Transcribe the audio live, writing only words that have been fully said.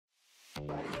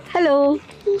Hello.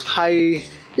 Hi.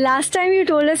 Last time you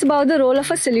told us about the role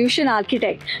of a solution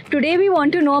architect. Today we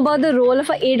want to know about the role of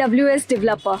a AWS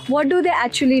developer. What do they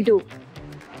actually do?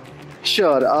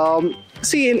 Sure.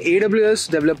 See, an AWS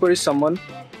developer is someone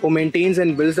who maintains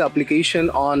and builds the application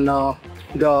on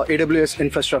the AWS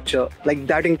infrastructure. Like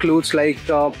that includes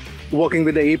working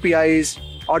with the APIs,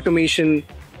 automation,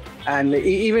 and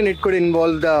even it could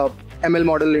involve the ML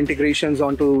model integrations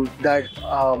onto that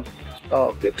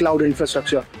cloud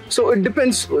infrastructure. So it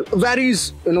depends,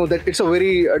 varies. That it's a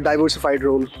very diversified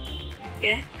role.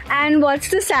 Yeah. And what's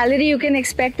the salary you can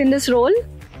expect in this role?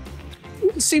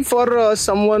 See, for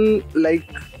someone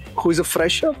who is a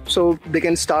fresher, so they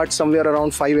can start somewhere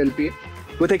around 5 LPA.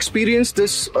 With experience,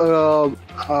 this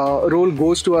role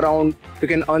goes to around, you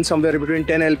can earn somewhere between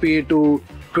 10 LPA to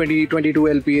 22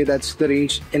 LPA. That's the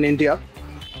range in India.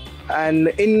 And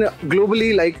in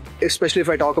globally, especially if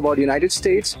I talk about United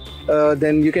States,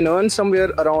 then you can earn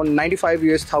somewhere around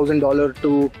 $95,000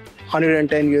 to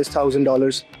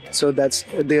 $110,000. So that's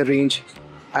their range.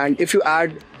 And if you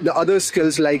add the other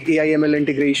skills like AI/ML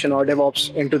integration or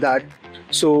DevOps into that,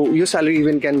 so your salary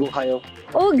even can go higher.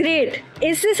 Oh, great.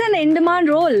 Is this an in-demand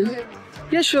role?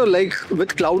 Yeah, sure.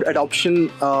 With cloud adoption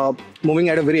moving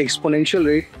at a very exponential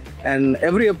rate, and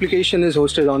every application is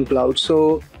hosted on cloud.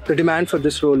 So the demand for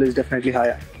this role is definitely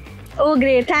higher. Oh,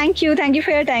 great. Thank you. Thank you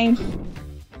for your time.